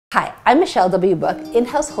Hi, I'm Michelle W. Book,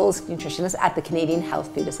 in-house holistic nutritionist at the Canadian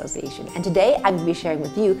Health Food Association, and today I'm going to be sharing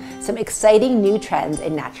with you some exciting new trends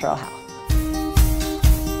in natural health.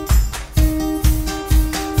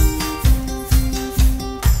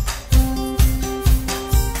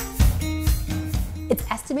 It's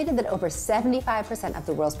estimated that over 75% of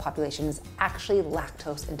the world's population is actually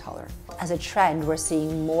lactose intolerant. As a trend, we're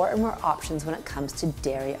seeing more and more options when it comes to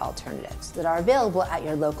dairy alternatives that are available at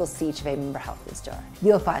your local CHFA member health food store.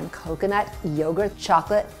 You'll find coconut, yogurt,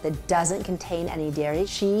 chocolate that doesn't contain any dairy,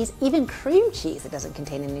 cheese, even cream cheese that doesn't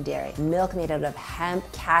contain any dairy, milk made out of hemp,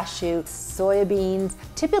 cashew, soybeans.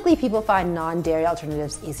 Typically, people find non-dairy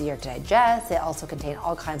alternatives easier to digest. They also contain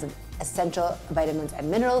all kinds of essential vitamins and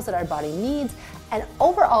minerals that our body needs, and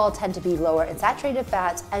overall tend to be lower in saturated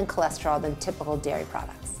fats and cholesterol than typical dairy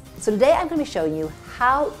products. So today I'm going to be showing you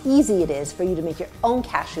how easy it is for you to make your own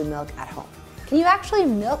cashew milk at home. Can you actually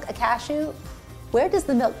milk a cashew? Where does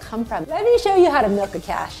the milk come from? Let me show you how to milk a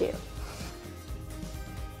cashew.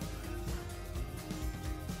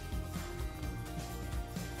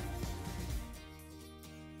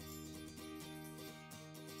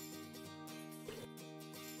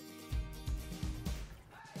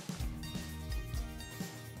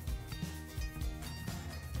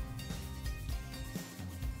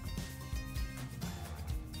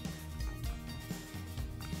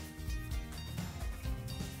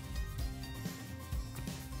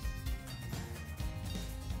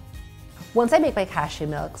 Once I make my cashew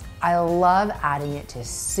milks, I love adding it to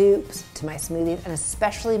soups, to my smoothies, and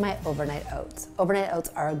especially my overnight oats. Overnight oats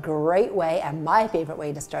are a great way, and my favorite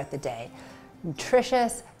way, to start the day.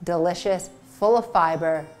 Nutritious, delicious, full of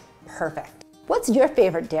fiber, perfect. What's your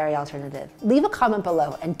favorite dairy alternative? Leave a comment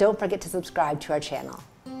below, and don't forget to subscribe to our channel.